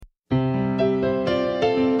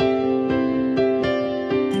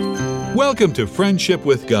Welcome to Friendship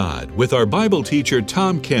with God with our Bible teacher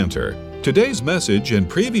Tom Cantor. Today's message and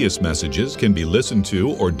previous messages can be listened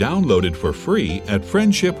to or downloaded for free at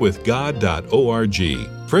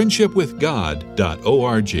friendshipwithgod.org.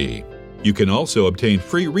 friendshipwithgod.org. You can also obtain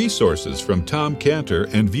free resources from Tom Cantor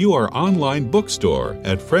and view our online bookstore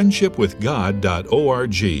at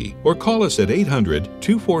friendshipwithgod.org or call us at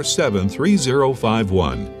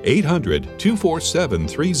 800-247-3051,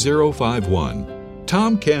 800-247-3051.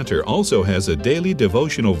 Tom Cantor also has a daily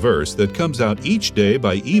devotional verse that comes out each day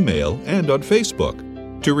by email and on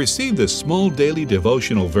Facebook. To receive this small daily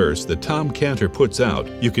devotional verse that Tom Cantor puts out,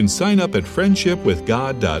 you can sign up at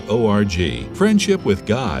friendshipwithgod.org,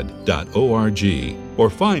 friendshipwithgod.org, or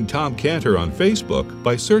find Tom Cantor on Facebook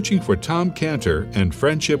by searching for Tom Cantor and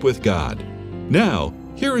Friendship with God. Now,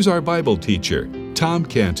 here is our Bible teacher, Tom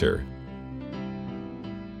Cantor.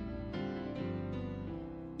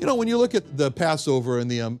 You know, when you look at the Passover and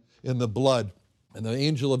the blood, and the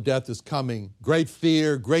angel of death is coming, great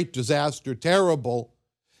fear, great disaster, terrible.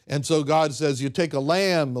 And so God says, you take a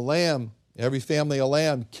lamb, every family a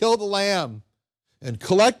lamb, kill the lamb, and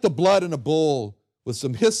collect the blood in a bowl with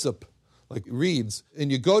some hyssop, like reeds,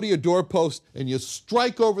 and you go to your doorpost and you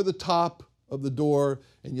strike over the top of the door,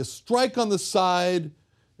 and you strike on the side,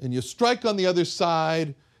 and you strike on the other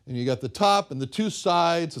side, and you got the top and the two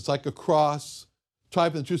sides. It's like a cross.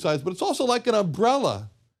 Type on the two sides, but it's also like an umbrella.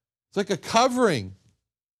 It's like a covering.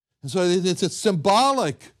 And so it's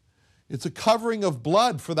symbolic. It's a covering of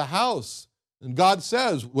blood for the house. And God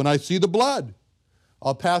says, when I see the blood,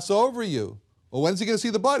 I'll pass over you. Well, when's he going to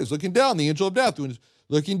see the blood? He's looking down, the angel of death. When he's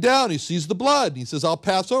looking down, he sees the blood. He says, I'll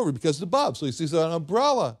pass over because it's above. So he sees an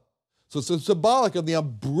umbrella. So it's symbolic of the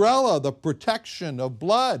umbrella, the protection of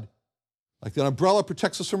blood. Like the umbrella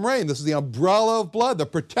protects us from rain. This is the umbrella of blood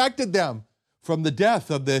that protected them from the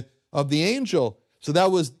death of the angel. So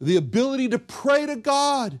that was the ability to pray to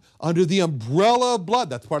God under the umbrella of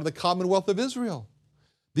blood. That's part of the Commonwealth of Israel.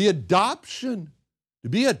 The adoption, to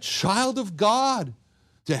be a child of God,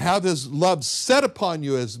 to have his love set upon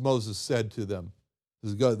you, as Moses said to them.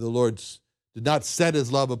 The Lord did not set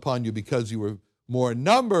his love upon you because you were more in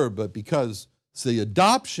number, but because it's the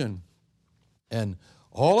adoption. And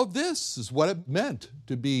all of this is what it meant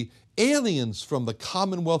to be aliens from the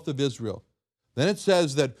Commonwealth of Israel. Then it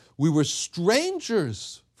says that we were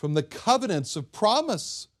strangers from the covenants of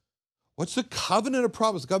promise. What's the covenant of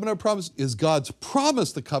promise? The covenant of promise is God's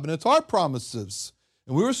promise. The covenants are promises.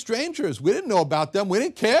 And we were strangers. We didn't know about them. We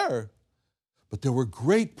didn't care. But there were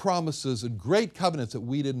great promises and great covenants that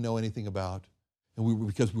we didn't know anything about. And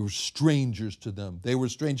because we were strangers to them. They were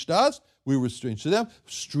strange to us. We were strange to them.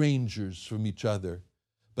 Strangers from each other.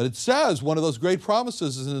 But it says one of those great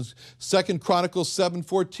promises is in 2 Chronicles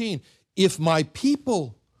 7:14. If my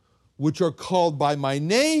people, which are called by my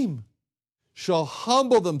name, shall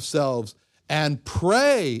humble themselves and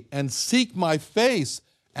pray and seek my face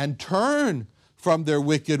and turn from their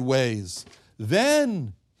wicked ways,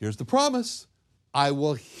 then, here's the promise, I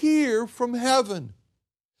will hear from heaven.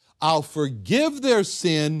 I'll forgive their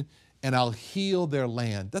sin and I'll heal their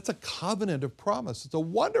land. That's a covenant of promise. It's a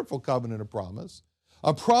wonderful covenant of promise.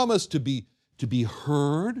 A promise to be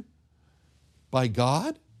heard by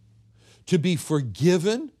God, to be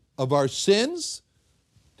forgiven of our sins,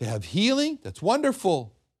 to have healing. That's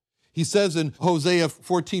wonderful. He says in Hosea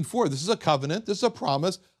 14:4, this is a covenant, this is a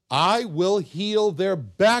promise. I will heal their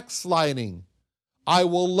backsliding. I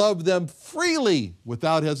will love them freely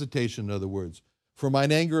without hesitation, in other words, for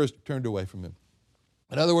mine anger is turned away from him.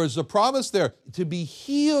 In other words, the promise there to be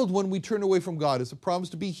healed when we turn away from God is a promise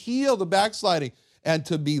to be healed, the backsliding, and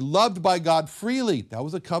to be loved by God freely. That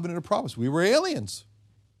was a covenant of promise. We were aliens.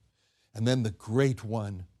 And then the great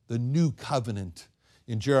one, the new covenant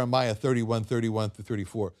in Jeremiah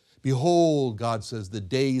 31:31-34. Behold, God says, the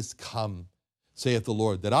days come, saith the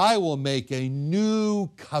Lord, that I will make a new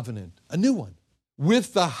covenant, a new one,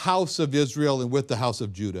 with the house of Israel and with the house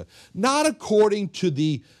of Judah. Not according to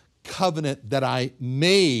the covenant that I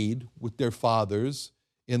made with their fathers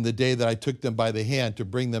in the day that I took them by the hand to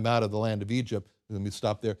bring them out of the land of Egypt. Let me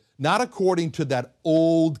stop there. Not according to that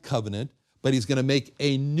old covenant, but he's going to make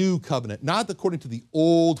a new covenant. Not according to the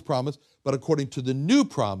old promise, but according to the new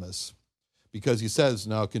promise. Because he says,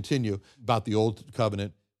 now I'll continue about the old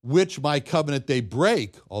covenant, which my covenant they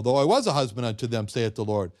break, although I was a husband unto them, saith the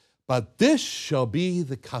Lord. But this shall be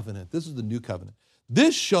the covenant. This is the new covenant.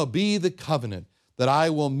 This shall be the covenant that I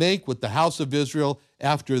will make with the house of Israel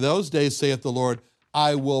after those days, saith the Lord.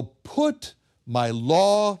 I will put my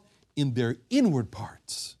law in their inward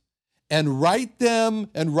parts and write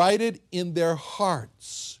it in their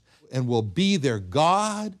hearts, and will be their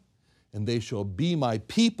God, and they shall be my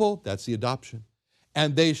people, that's the adoption,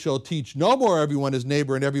 and they shall teach no more everyone his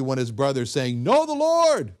neighbor and everyone his brother, saying, know the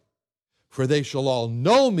Lord, for they shall all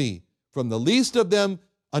know me, from the least of them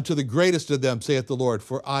unto the greatest of them, saith the Lord,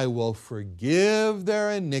 for I will forgive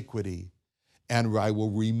their iniquity, and I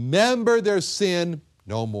will remember their sin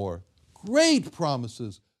no more. Great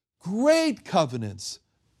promises, great covenants.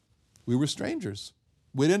 We were strangers.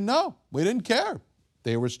 We didn't know. We didn't care.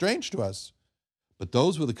 They were strange to us. But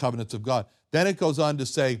those were the covenants of God. Then it goes on to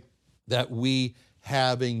say that we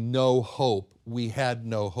having no hope, we had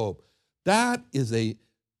no hope. That is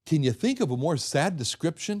can you think of a more sad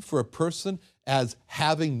description for a person as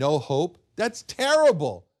having no hope? That's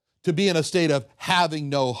terrible to be in a state of having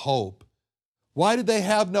no hope. Why did they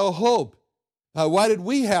have no hope? Why did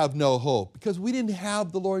we have no hope? Because we didn't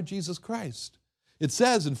have the Lord Jesus Christ. It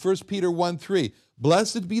says in 1 Peter 1:3,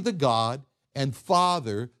 blessed be the God and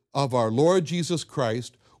Father of our Lord Jesus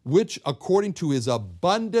Christ, which according to his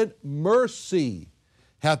abundant mercy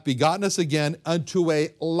hath begotten us again unto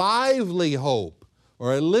a lively hope,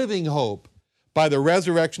 or a living hope, by the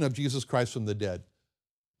resurrection of Jesus Christ from the dead.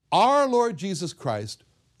 Our Lord Jesus Christ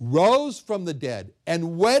rose from the dead,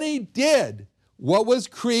 and when he did, what was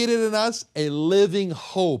created in us? A living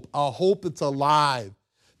hope, a hope that's alive,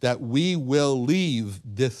 that we will leave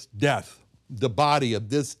this death, the body of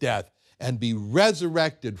this death, and be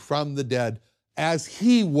resurrected from the dead as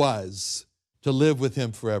he was, to live with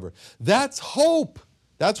him forever. That's hope.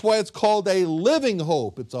 That's why it's called a living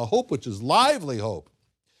hope. It's a hope which is lively hope.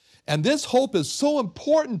 And this hope is so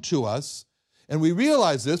important to us, and we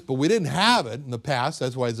realize this, but we didn't have it in the past.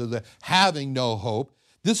 That's why it says having no hope.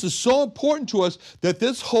 This is so important to us that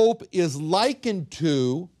this hope is likened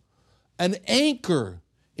to an anchor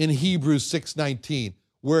in Hebrews 6:19,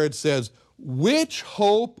 where it says, which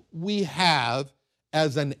hope we have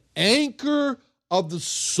as an anchor of the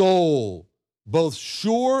soul, both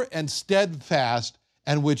sure and steadfast,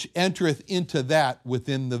 and which entereth into that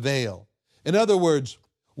within the veil. In other words,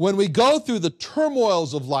 when we go through the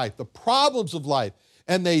turmoils of life, the problems of life,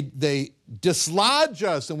 and they dislodge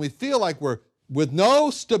us and we feel like we're with no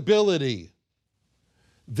stability,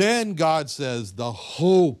 then God says the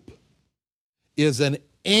hope is an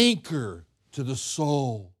anchor to the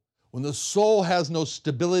soul. When the soul has no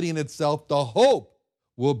stability in itself, the hope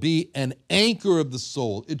will be an anchor of the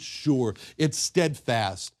soul. It's sure, it's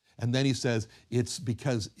steadfast. And then he says it's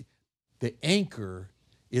because the anchor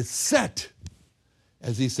is set,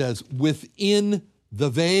 as he says, within the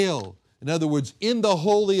veil. In other words, in the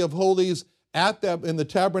Holy of Holies, in the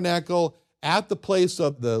tabernacle, at the place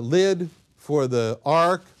of the lid for the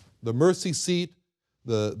ark, the mercy seat,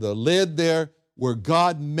 the lid there, where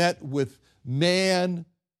God met with man,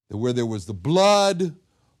 where there was the blood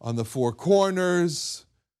on the four corners,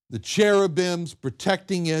 the cherubims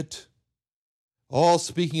protecting it, all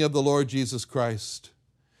speaking of the Lord Jesus Christ.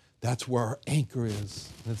 That's where our anchor is.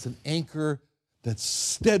 And it's an anchor that's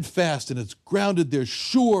steadfast and it's grounded there,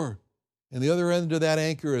 sure. And the other end of that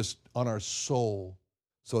anchor is on our soul.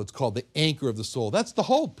 So it's called the anchor of the soul. That's the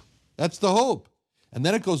hope. That's the hope. And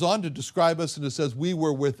then it goes on to describe us, and it says, we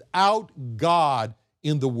were without God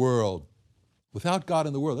in the world. Without God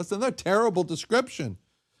in the world. That's another terrible description.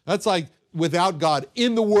 That's like without God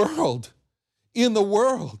in the world. In the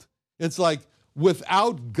world. It's like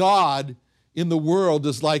without God in the world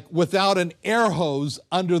is like without an air hose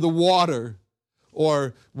under the water.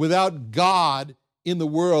 Or without God in the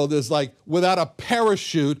world is like without a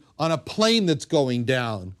parachute on a plane that's going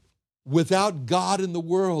down. Without God in the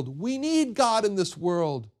world. We need God in this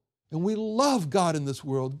world. And we love God in this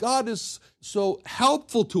world. God is so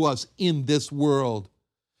helpful to us in this world.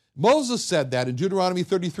 Moses said that in Deuteronomy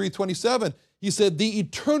 33:27. He said, the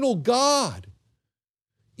eternal God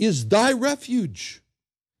is thy refuge,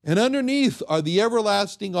 and underneath are the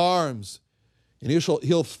everlasting arms. And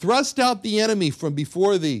he'll thrust out the enemy from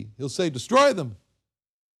before thee. He'll say, destroy them.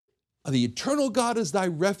 The eternal God is thy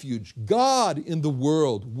refuge, God in the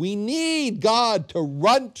world. We need God to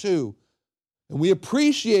run to. And we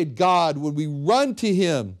appreciate God when we run to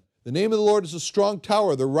him. The name of the Lord is a strong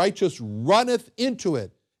tower. The righteous runneth into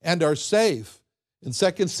it and are safe. In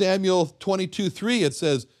 2 Samuel 22:3, it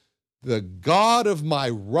says, the God of my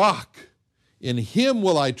rock, in him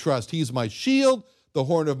will I trust. He's my shield, the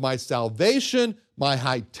horn of my salvation, my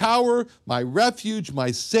high tower, my refuge,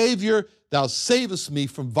 my Savior. Thou savest me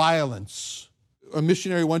from violence. A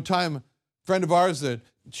missionary one time, a friend of ours,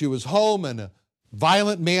 she was home and a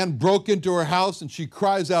violent man broke into her house and she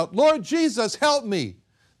cries out, Lord Jesus, help me.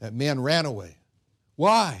 That man ran away.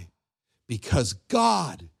 Why? Because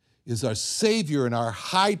God is our Savior and our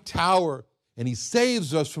high tower, and he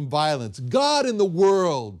saves us from violence. God in the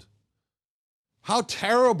world. How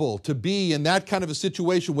terrible to be in that kind of a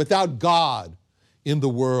situation without God in the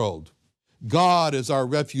world. God is our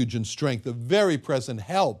refuge and strength, a very present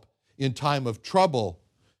help in time of trouble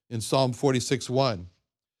in Psalm 46:1.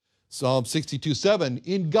 Psalm 62:7,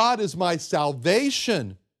 in God is my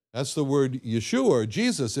salvation. That's the word Yeshua, or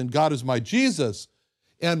Jesus, and God is my Jesus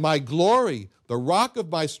and my glory. The rock of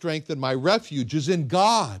my strength and my refuge is in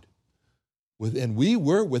God. And we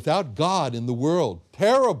were without God in the world.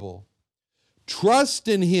 Terrible. Trust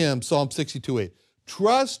in him, Psalm 62:8.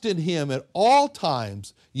 Trust in him at all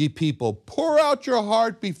times, ye people. Pour out your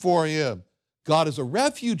heart before him. God is a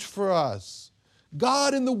refuge for us.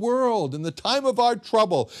 God in the world, in the time of our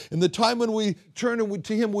trouble, in the time when we turn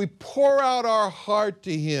to him, we pour out our heart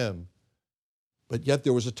to him. But yet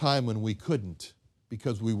there was a time when we couldn't,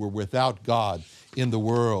 because we were without God in the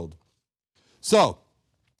world. So,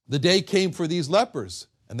 the day came for these lepers,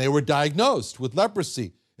 and they were diagnosed with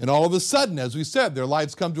leprosy. And all of a sudden, as we said, their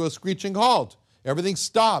lives come to a screeching halt. Everything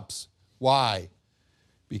stops. Why?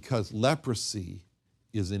 Because leprosy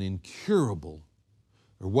is an incurable,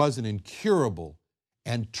 or was an incurable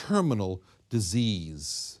and terminal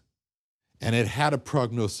disease. And it had a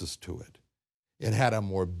prognosis to it. It had a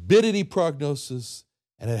morbidity prognosis,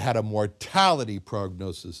 and it had a mortality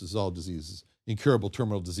prognosis, as all diseases, incurable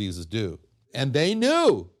terminal diseases do. And they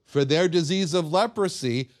knew for their disease of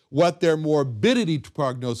leprosy what their morbidity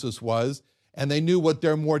prognosis was, and they knew what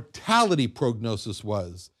their mortality prognosis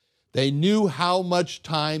was. They knew how much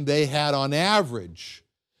time they had on average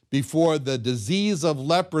before the disease of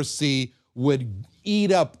leprosy would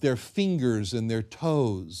eat up their fingers and their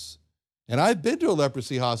toes. And I've been to a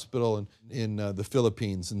leprosy hospital in the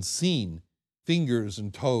Philippines and seen fingers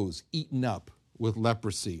and toes eaten up with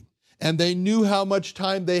leprosy. And they knew how much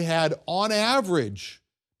time they had on average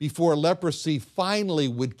before leprosy finally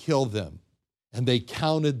would kill them. And they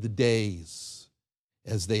counted the days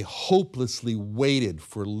as they hopelessly waited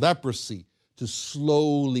for leprosy to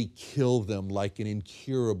slowly kill them like an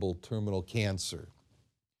incurable terminal cancer.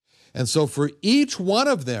 And so for each one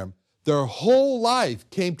of them, their whole life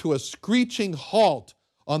came to a screeching halt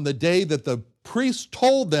on the day that the priest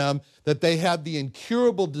told them that they had the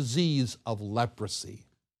incurable disease of leprosy.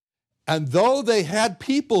 And though they had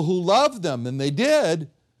people who loved them, and they did,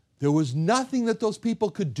 there was nothing that those people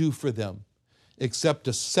could do for them except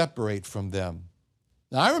to separate from them.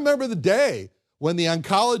 Now, I remember the day when the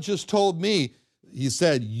oncologist told me, he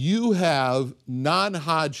said, you have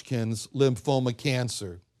non-Hodgkin's lymphoma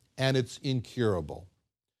cancer, and it's incurable.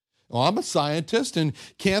 Well, I'm a scientist, and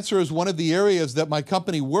cancer is one of the areas that my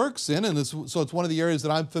company works in, and so it's one of the areas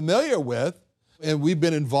that I'm familiar with. And we've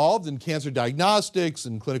been involved in cancer diagnostics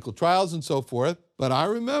and clinical trials and so forth. But I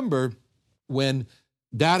remember when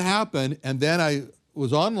that happened, and then I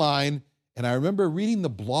was online, and I remember reading the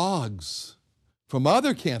blogs from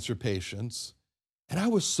other cancer patients, and I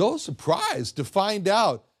was so surprised to find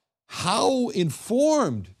out how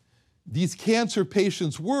informed these cancer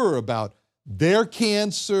patients were about their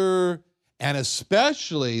cancer, and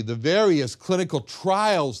especially the various clinical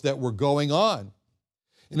trials that were going on.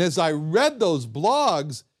 And as I read those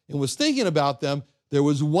blogs and was thinking about them, there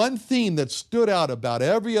was one theme that stood out about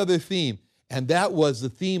every other theme, and that was the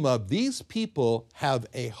theme of these people have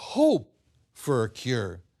a hope for a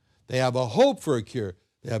cure. They have a hope for a cure.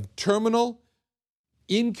 They have terminal,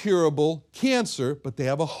 incurable cancer, but they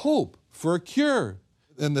have a hope for a cure.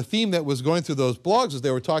 And the theme that was going through those blogs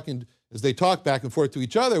as they talked back and forth to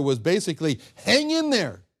each other was basically, hang in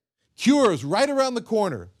there. Cure is right around the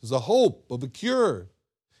corner. There's a hope of a cure.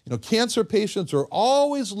 You know, cancer patients are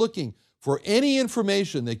always looking for any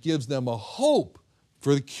information that gives them a hope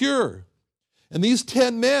for the cure. And these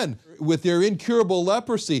 10 men, with their incurable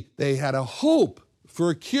leprosy, they had a hope for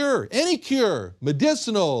a cure. Any cure,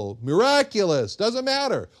 medicinal, miraculous, doesn't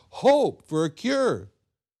matter. Hope for a cure.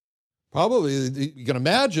 Probably, you can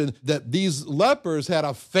imagine that these lepers had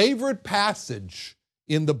a favorite passage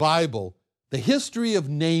in the Bible, the history of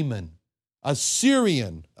Naaman, a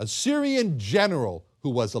Syrian general who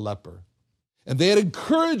was a leper. And they had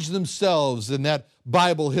encouraged themselves in that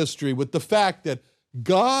Bible history with the fact that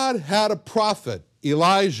God had a prophet,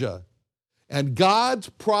 Elijah, and God's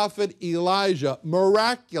prophet Elijah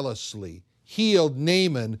miraculously healed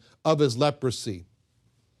Naaman of his leprosy.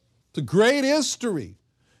 It's a great history.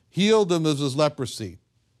 Healed him of his leprosy.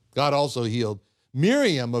 God also healed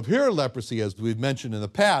Miriam of her leprosy, as we've mentioned in the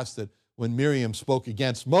past, that when Miriam spoke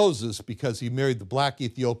against Moses because he married the black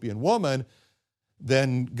Ethiopian woman,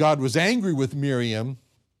 then God was angry with Miriam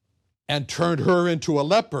and turned her into a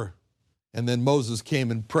leper. And then Moses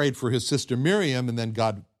came and prayed for his sister Miriam, and then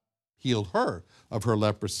God healed her of her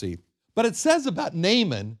leprosy. But it says about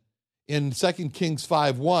Naaman in 2 Kings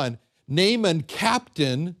 5:1, Naaman,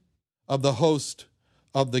 captain of the host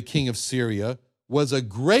of the king of Syria, was a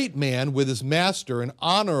great man with his master and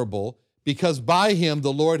honorable, because by him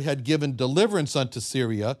the Lord had given deliverance unto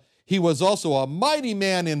Syria. He was also a mighty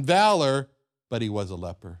man in valor, but he was a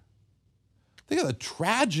leper. Think of the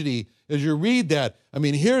tragedy as you read that. I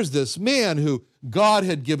mean, here's this man who God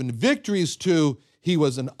had given victories to. He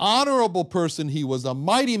was an honorable person. He was a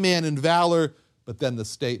mighty man in valor. But then the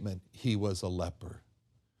statement, he was a leper.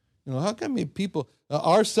 You know, how come people,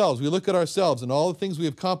 ourselves, we look at ourselves and all the things we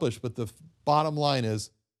have accomplished, but the bottom line is,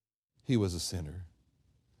 he was a sinner.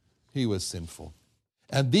 He was sinful.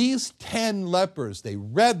 And these 10 lepers, they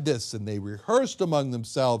read this and they rehearsed among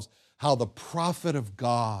themselves how the prophet of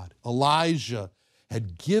God, Elijah,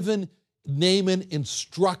 had given Naaman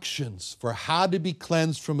instructions for how to be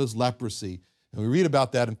cleansed from his leprosy. And we read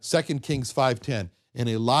about that in 2 Kings 5:10. And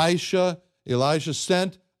Elijah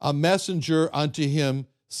sent a messenger unto him,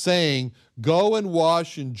 saying, Go and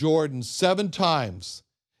wash in Jordan 7 times,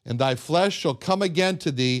 and thy flesh shall come again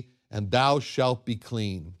to thee, and thou shalt be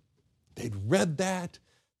clean. They'd read that.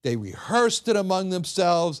 They rehearsed it among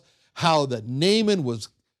themselves, how that Naaman was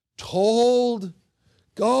told,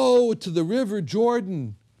 go to the river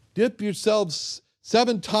Jordan, dip yourselves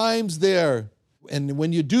 7 times there. And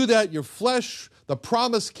when you do that, your flesh, the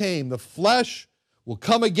promise came, the flesh will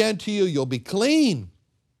come again to you, you'll be clean.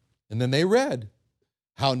 And then they read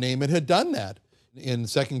how Naaman had done that in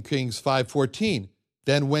 2 Kings 5:14.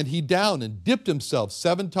 Then went he down and dipped himself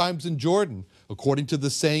 7 times in Jordan, according to the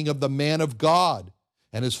saying of the man of God.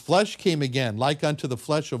 And his flesh came again, like unto the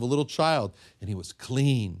flesh of a little child, and he was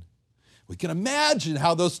clean. We can imagine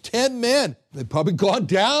how those 10 men, they'd probably gone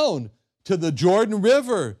down to the Jordan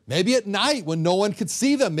River, maybe at night when no one could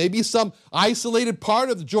see them, maybe some isolated part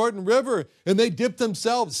of the Jordan River, and they dipped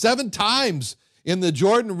themselves 7 times in the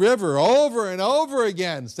Jordan River, over and over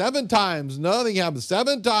again, 7 times, nothing happened,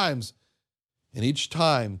 7 times. And each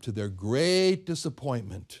time, to their great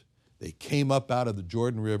disappointment, they came up out of the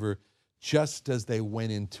Jordan River just as they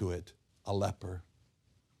went into it, a leper.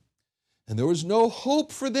 And there was no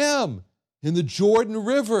hope for them in the Jordan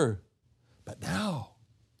River. But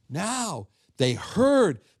now, they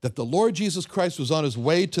heard that the Lord Jesus Christ was on his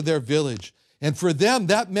way to their village. And for them,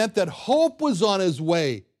 that meant that hope was on his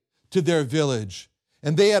way to their village.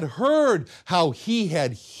 And they had heard how he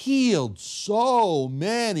had healed so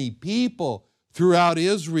many people throughout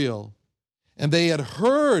Israel. And they had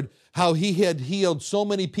heard how he had healed so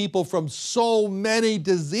many people from so many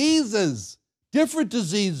diseases, different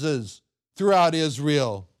diseases throughout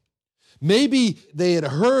Israel. Maybe they had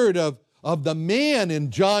heard of the man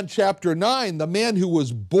in John chapter 9, the man who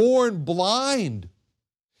was born blind,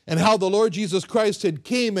 and how the Lord Jesus Christ had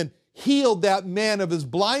came and healed that man of his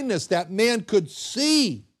blindness. That man could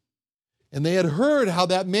see. And they had heard how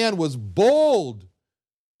that man was bold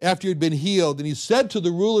after he'd been healed. And he said to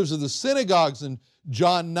the rulers of the synagogues in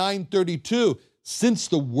John 9:32, since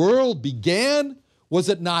the world began, was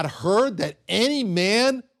it not heard that any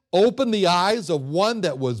man opened the eyes of one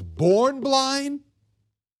that was born blind?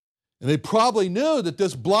 And they probably knew that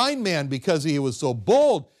this blind man, because he was so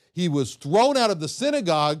bold, he was thrown out of the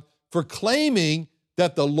synagogue for claiming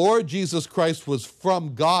that the Lord Jesus Christ was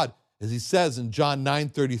from God. As he says in John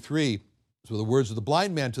 9:33, so the words of the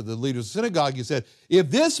blind man to the leaders of the synagogue, he said, if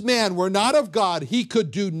this man were not of God, he could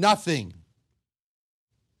do nothing.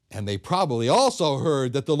 And they probably also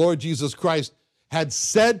heard that the Lord Jesus Christ had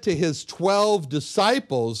said to his 12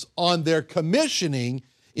 disciples on their commissioning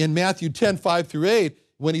in Matthew 10:5-8,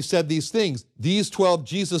 when he said these things, these 12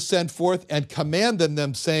 Jesus sent forth and commanded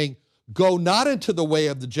them, saying, go not into the way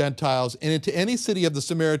of the Gentiles, and into any city of the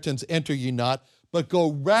Samaritans enter ye not, but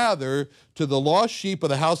go rather to the lost sheep of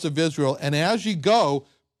the house of Israel. And as ye go,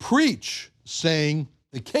 preach, saying,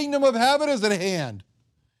 the kingdom of heaven is at hand.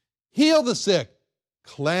 Heal the sick,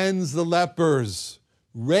 cleanse the lepers,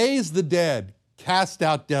 raise the dead, cast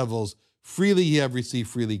out devils. Freely ye have received,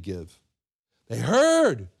 freely give. They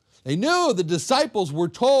heard. They knew. The disciples were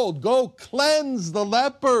told, go cleanse the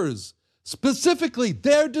lepers. Specifically,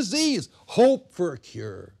 their disease. Hope for a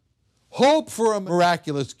cure. Hope for a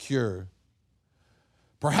miraculous cure.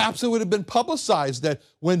 Perhaps it would have been publicized that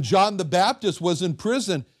when John the Baptist was in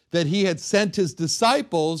prison, that he had sent his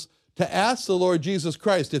disciples to ask the Lord Jesus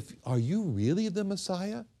Christ, are you really the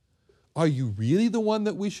Messiah? Are you really the one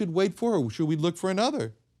that we should wait for, or should we look for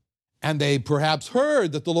another? And they perhaps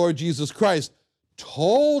heard that the Lord Jesus Christ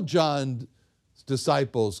told John's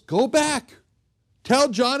disciples, go back. Tell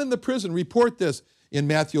John in the prison, report this in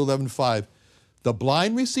Matthew 11:5. The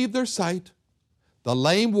blind receive their sight, the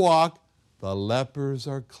lame walk, the lepers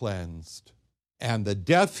are cleansed, and the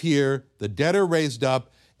deaf hear, the dead are raised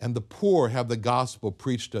up, and the poor have the gospel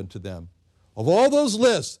preached unto them. Of all those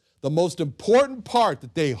lists, the most important part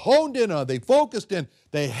that they honed in on, they focused in,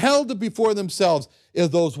 they held it before themselves, is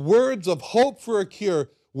those words of hope for a cure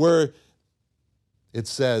where it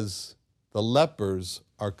says, the lepers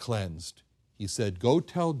are cleansed. He said, go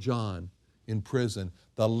tell John in prison,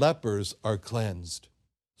 the lepers are cleansed.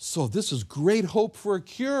 So this is great hope for a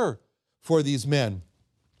cure for these men.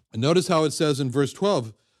 And notice how it says in verse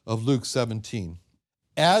 12 of Luke 17.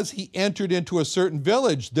 As he entered into a certain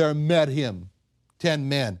village, there met him 10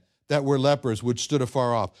 men that were lepers, which stood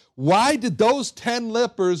afar off. Why did those 10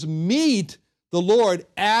 lepers meet the Lord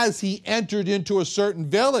as he entered into a certain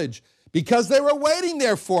village? Because they were waiting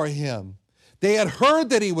there for him. They had heard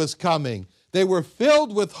that he was coming. They were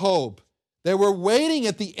filled with hope. They were waiting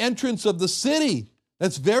at the entrance of the city.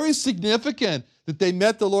 That's very significant that they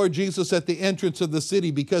met the Lord Jesus at the entrance of the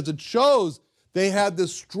city, because it shows they had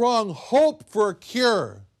this strong hope for a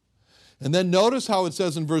cure. And then notice how it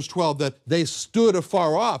says in verse 12 that they stood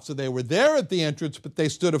afar off. So they were there at the entrance, but they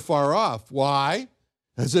stood afar off. Why?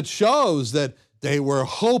 As it shows that they were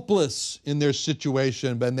hopeless in their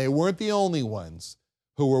situation, but they weren't the only ones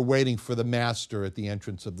who were waiting for the master at the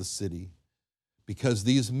entrance of the city. Because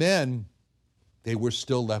these men, they were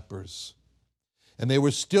still lepers. And they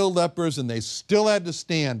were still lepers, and they still had to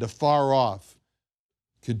stand afar off.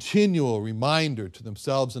 Continual reminder to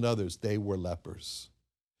themselves and others, they were lepers.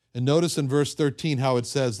 And notice in verse 13 how it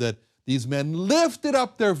says that these men lifted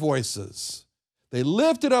up their voices. They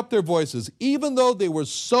lifted up their voices, even though they were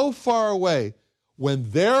so far away.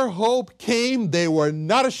 When their hope came, they were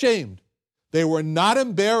not ashamed. They were not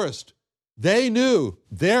embarrassed. They knew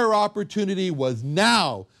their opportunity was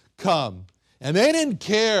now come. And they didn't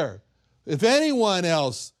care if anyone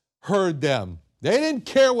else heard them. They didn't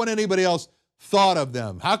care what anybody else thought of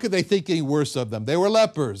them. How could they think any worse of them? They were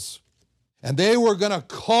lepers. And they were going to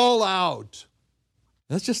call out.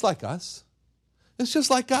 That's just like us. It's just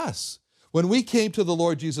like us. When we came to the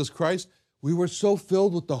Lord Jesus Christ, we were so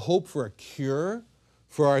filled with the hope for a cure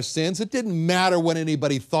for our sins. It didn't matter what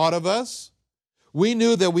anybody thought of us. We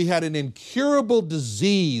knew that we had an incurable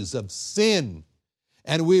disease of sin,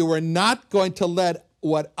 and we were not going to let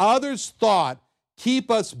what others thought keep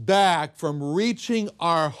us back from reaching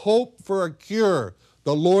our hope for a cure,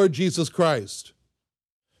 the Lord Jesus Christ.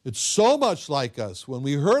 It's so much like us. When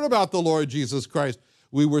we heard about the Lord Jesus Christ,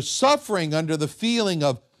 we were suffering under the feeling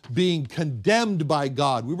of being condemned by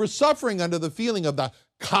God. We were suffering under the feeling of the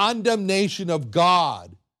condemnation of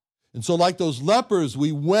God. And so like those lepers,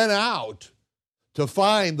 we went out to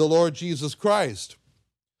find the Lord Jesus Christ.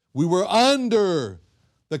 We were under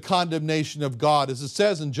the condemnation of God, as it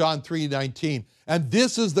says in John 3:19. And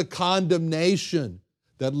this is the condemnation,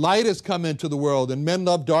 that light has come into the world, and men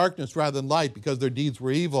love darkness rather than light because their deeds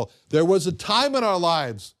were evil. There was a time in our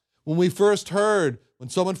lives when we first heard, when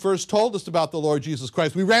someone first told us about the Lord Jesus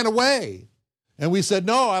Christ, we ran away. And we said,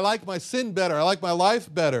 no, I like my sin better. I like my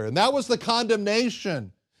life better. And that was the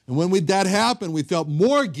condemnation. And when that happened, we felt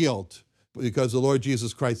more guilt because the Lord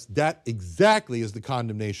Jesus Christ, that exactly is the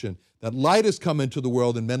condemnation, that light has come into the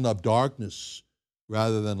world and men love darkness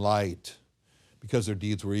rather than light because their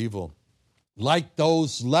deeds were evil. Like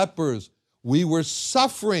those lepers, we were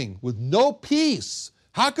suffering with no peace.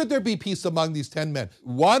 How could there be peace among these 10 men?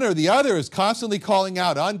 One or the other is constantly calling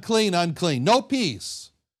out, unclean, unclean, no peace.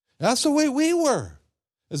 That's the way we were.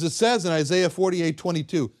 As it says in Isaiah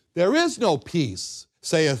 48:22, there is no peace,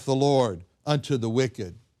 saith the Lord, unto the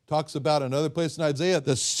wicked. Talks about another place in Isaiah,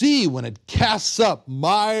 the sea, when it casts up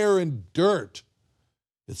mire and dirt,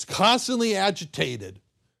 it's constantly agitated.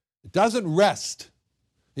 It doesn't rest.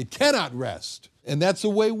 It cannot rest. And that's the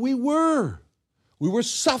way we were. We were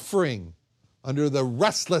suffering under the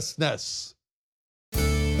restlessness.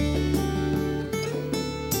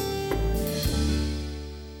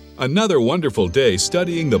 Another wonderful day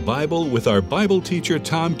studying the Bible with our Bible teacher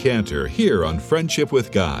Tom Cantor here on Friendship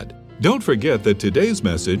with God. Don't forget that today's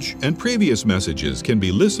message and previous messages can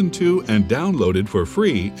be listened to and downloaded for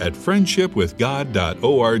free at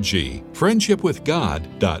friendshipwithgod.org.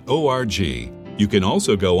 friendshipwithgod.org. You can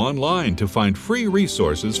also go online to find free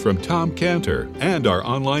resources from Tom Cantor and our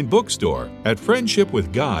online bookstore at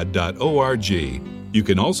friendshipwithgod.org. You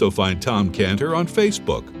can also find Tom Cantor on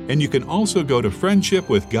Facebook, and you can also go to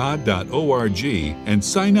friendshipwithgod.org and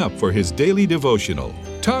sign up for his daily devotional.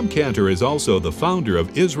 Tom Cantor is also the founder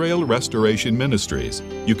of Israel Restoration Ministries.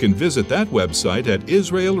 You can visit that website at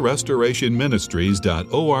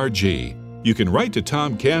israelrestorationministries.org. You can write to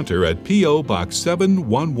Tom Cantor at P.O. Box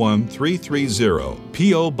 711330,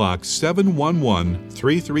 P.O. Box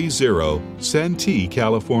 711330, Santee,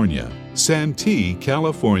 California. Santee,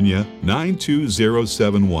 California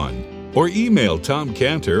 92071. Or email Tom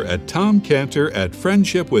Cantor at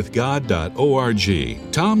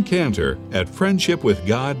tomcantor@friendshipwithgod.org,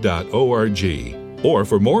 tomcantor@friendshipwithgod.org. Or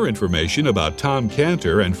for more information about Tom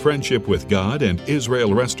Cantor and Friendship with God and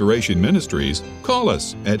Israel Restoration Ministries, call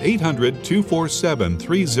us at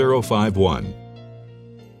 800-247-3051.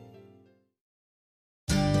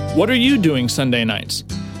 What are you doing Sunday nights?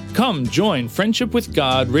 Come join Friendship with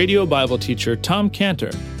God radio Bible teacher Tom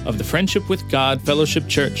Cantor of the Friendship with God Fellowship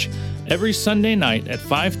Church every Sunday night at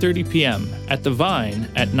 5:30 p.m. at The Vine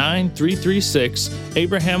at 9336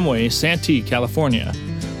 Abraham Way, Santee, California.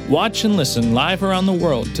 Watch and listen live around the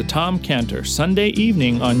world to Tom Cantor Sunday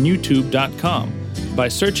evening on YouTube.com by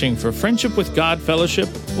searching for Friendship with God Fellowship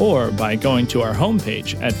or by going to our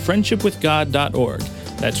homepage at friendshipwithgod.org.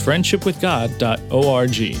 That's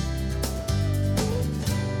friendshipwithgod.org.